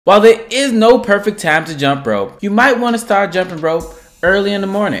While there is no perfect time to jump rope, you might want to start jumping rope early in the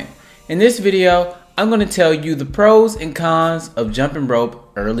morning. In this video, I'm going to tell you the pros and cons of jumping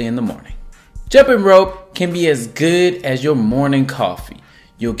rope early in the morning. Jumping rope can be as good as your morning coffee.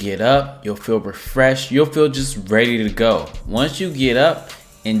 You'll get up, you'll feel refreshed, you'll feel just ready to go. Once you get up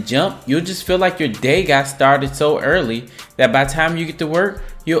and jump, you'll just feel like your day got started so early that by the time you get to work,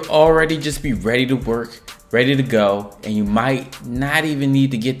 you'll already just be ready to work, ready to go, and you might not even need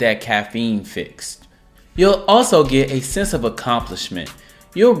to get that caffeine fixed. You'll also get a sense of accomplishment.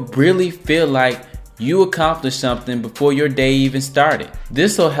 You'll really feel like you accomplished something before your day even started.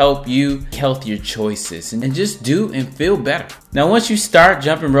 This will help you make healthier choices and just do and feel better. Now, once you start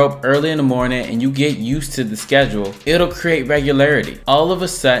jumping rope early in the morning and you get used to the schedule, it'll create regularity. All of a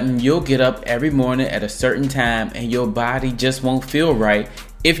sudden, you'll get up every morning at a certain time and your body just won't feel right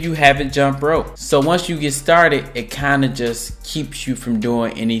if you haven't jumped rope. So once you get started, it kind of just keeps you from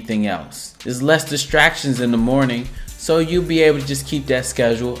doing anything else. There's less distractions in the morning, so you'll be able to just keep that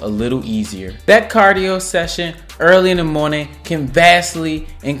schedule a little easier. That cardio session early in the morning can vastly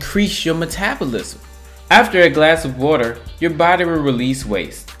increase your metabolism. After a glass of water, your body will release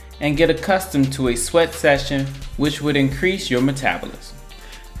waste and get accustomed to a sweat session, which would increase your metabolism.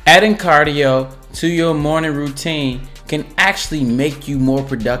 Adding cardio to your morning routine can actually make you more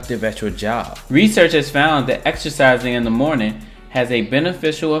productive at your job. Research has found that exercising in the morning has a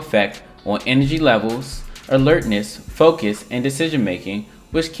beneficial effect on energy levels, alertness, focus, and decision making,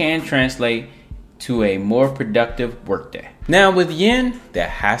 which can translate to a more productive workday. Now with yin, there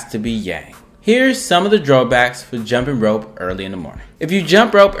has to be yang. Here's some of the drawbacks for jumping rope early in the morning. If you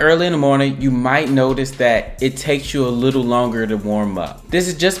jump rope early in the morning, you might notice that it takes you a little longer to warm up. This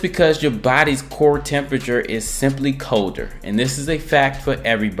is just because your body's core temperature is simply colder, and this is a fact for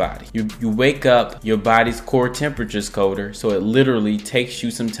everybody. You wake up, your body's core temperature is colder, so it literally takes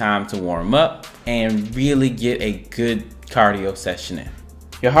you some time to warm up and really get a good cardio session in.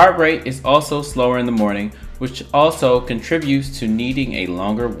 Your heart rate is also slower in the morning, which also contributes to needing a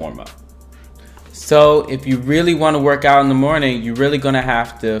longer warm-up. So if you really want to work out in the morning, you're really going to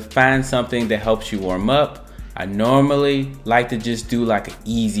have to find something that helps you warm up. I normally like to just do like an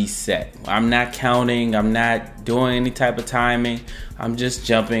easy set. I'm not counting, I'm not doing any type of timing. I'm just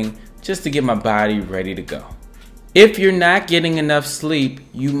jumping just to get my body ready to go. If you're not getting enough sleep,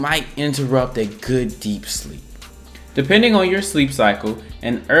 you might interrupt a good deep sleep. Depending on your sleep cycle,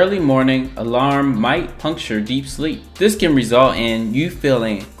 an early morning alarm might puncture deep sleep. This can result in you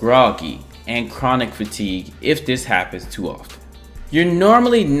feeling groggy and chronic fatigue if this happens too often. You're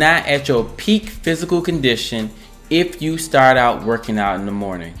normally not at your peak physical condition if you start out working out in the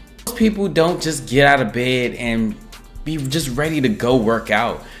morning. Most people don't just get out of bed and be just ready to go work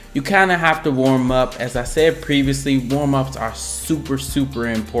out. You kind of have to warm up. As I said previously, warm-ups are super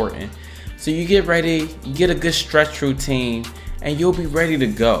important. So you get ready, you get a good stretch routine, and you'll be ready to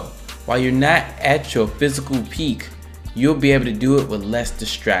go. While you're not at your physical peak, you'll be able to do it with less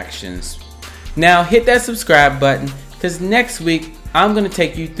distractions. Now hit that subscribe button, because next week I'm going to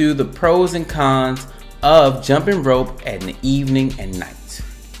take you through the pros and cons of jumping rope at the evening and night.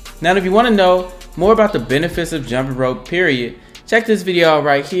 Now if you want to know more about the benefits of jumping rope period, check this video out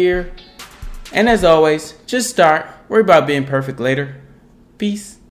right here. And as always, just start. Worry about being perfect later. Peace.